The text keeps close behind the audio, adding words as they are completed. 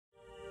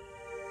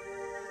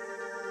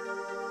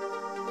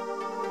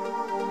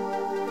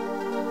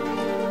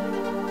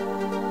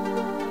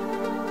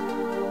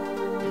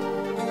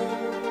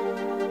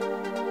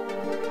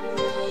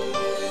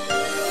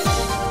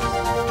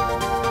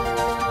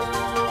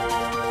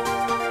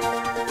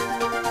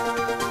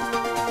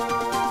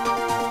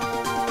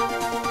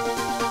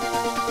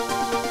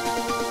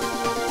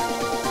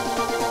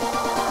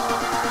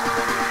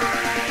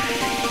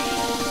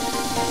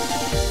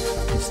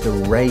the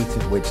rate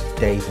at which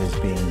data is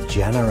being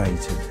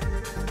generated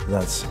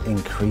that's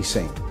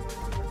increasing,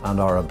 and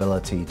our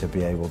ability to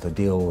be able to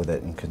deal with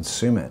it and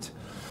consume it.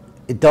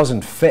 It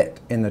doesn't fit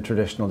in the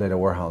traditional data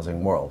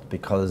warehousing world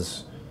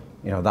because,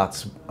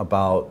 that's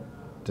about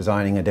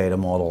designing a data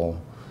model,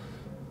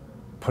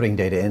 putting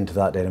data into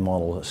that data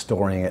model,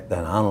 storing it,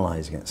 then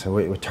analyzing it. So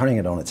we're turning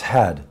it on its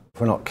head. If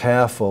we're not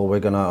careful,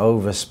 we're going to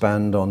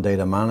overspend on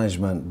data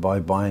management by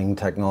buying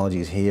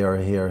technologies here,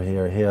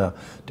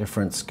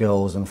 different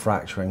skills and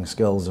fracturing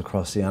skills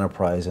across the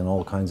enterprise and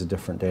all kinds of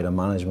different data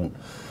management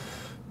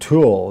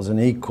tools, and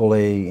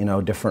equally,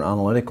 different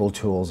analytical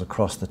tools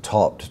across the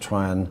top to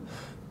try and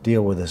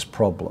deal with this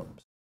problem.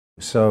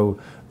 So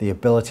the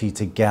ability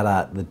to get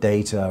at the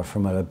data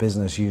from a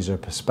business user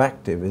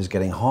perspective is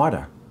getting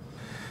harder.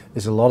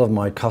 A lot of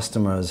my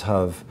customers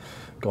have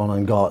gone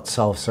and got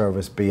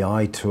self-service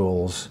BI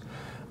tools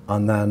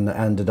and then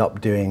ended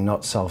up doing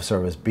not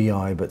self-service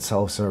BI but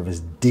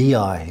self-service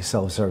DI,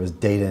 self-service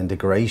data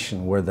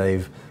integration, where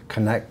they've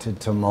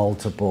connected to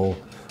multiple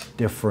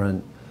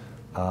different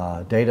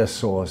data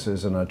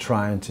sources and are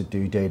trying to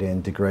do data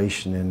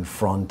integration in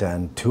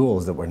front-end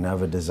tools that were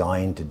never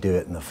designed to do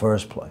it in the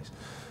first place.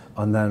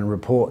 And then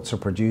reports are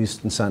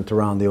produced and sent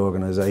around the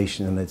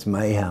organization, and it's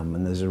mayhem,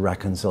 and there's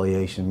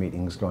reconciliation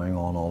meetings going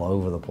on all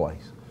over the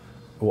place.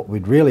 What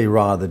we'd really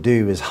rather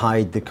do is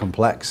hide the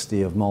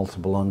complexity of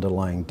multiple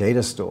underlying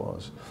data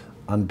stores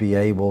and be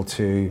able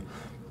to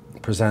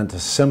present a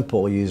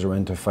simple user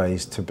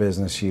interface to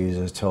business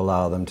users to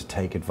allow them to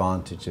take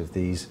advantage of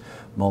these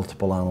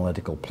multiple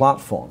analytical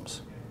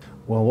platforms.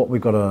 Well, what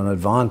we've got an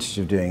advantage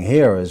of doing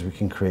here is we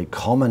can create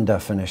common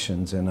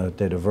definitions in a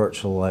data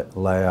virtual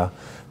layer,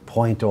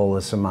 point all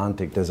the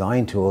semantic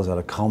design tools at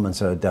a common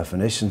set of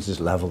definitions, just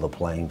level the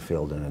playing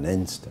field in an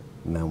instant.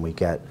 And then we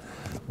get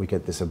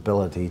this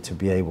ability to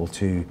be able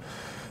to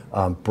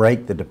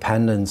break the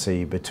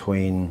dependency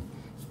between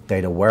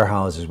data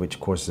warehouses, which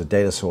of course is a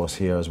data source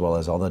here, as well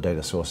as other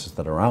data sources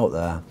that are out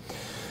there,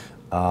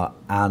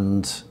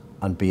 and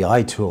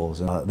BI tools.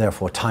 And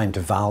therefore, time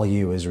to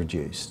value is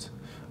reduced.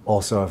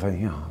 Also, if I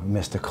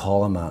missed a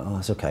column,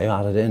 that's okay,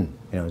 add it in.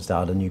 Just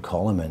add a new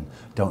column in.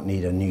 Don't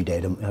need a new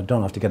data. I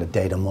don't have to get a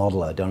data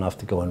modeler. I don't have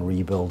to go and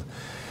rebuild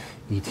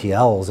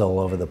ETLs all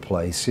over the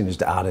place.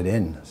 Just add it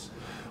in.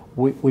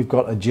 We've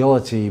got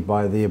agility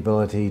by the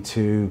ability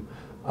to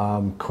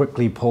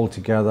quickly pull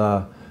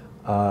together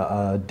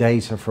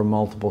data from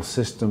multiple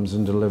systems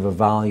and deliver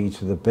value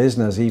to the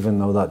business, even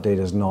though that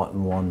data is not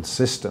in one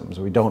system.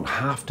 So we don't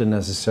have to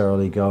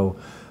necessarily go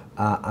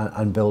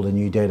and build a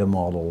new data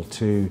model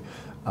to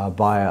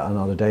buy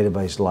another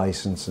database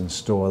license and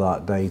store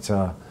that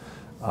data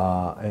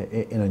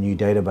in a new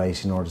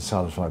database in order to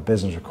satisfy a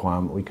business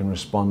requirement. We can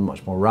respond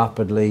much more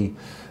rapidly.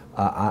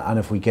 And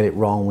if we get it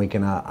wrong, we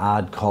can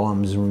add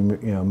columns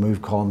and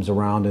move columns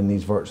around in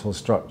these virtual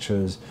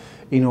structures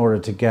in order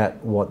to get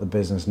what the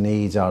business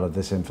needs out of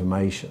this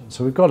information.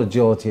 So we've got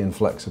agility and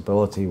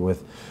flexibility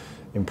with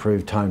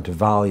improved time to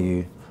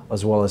value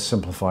as well as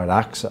simplified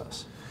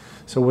access.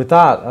 So with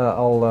that,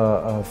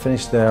 I'll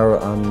finish there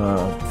and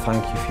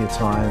thank you for your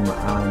time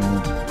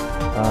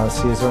and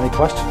see if there's any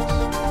questions.